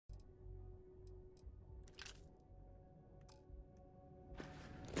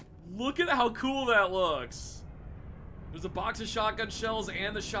Look at how cool that looks. There's a box of shotgun shells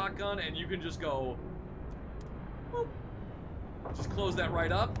and the shotgun, and you can just go... Whoop. Just close that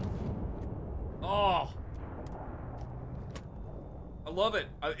right up. Oh. I love it.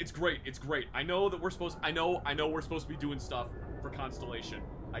 It's great. It's great. I know that we're supposed... I know we're supposed to be doing stuff for Constellation.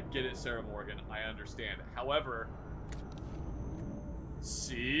 I get it, Sarah Morgan. I understand. However...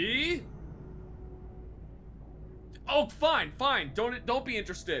 See? Oh, fine, fine. Don't be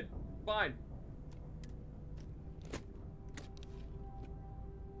interested. Fine.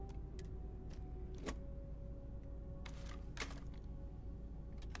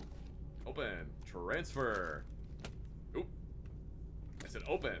 Open. Transfer. Oop. I said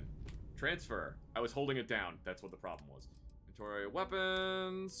open. Transfer. I was holding it down. That's what the problem was. Inventory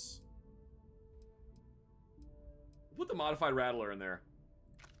weapons. Put the modified rattler in there.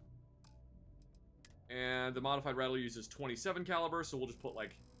 And the modified rattler uses 27 caliber, so we'll just put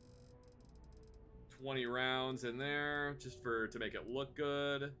like 20 rounds in there just to make it look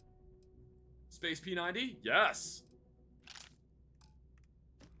good. Space P90? Yes.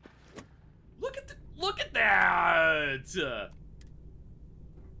 Look at that.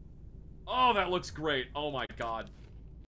 Oh, that looks great. Oh my god.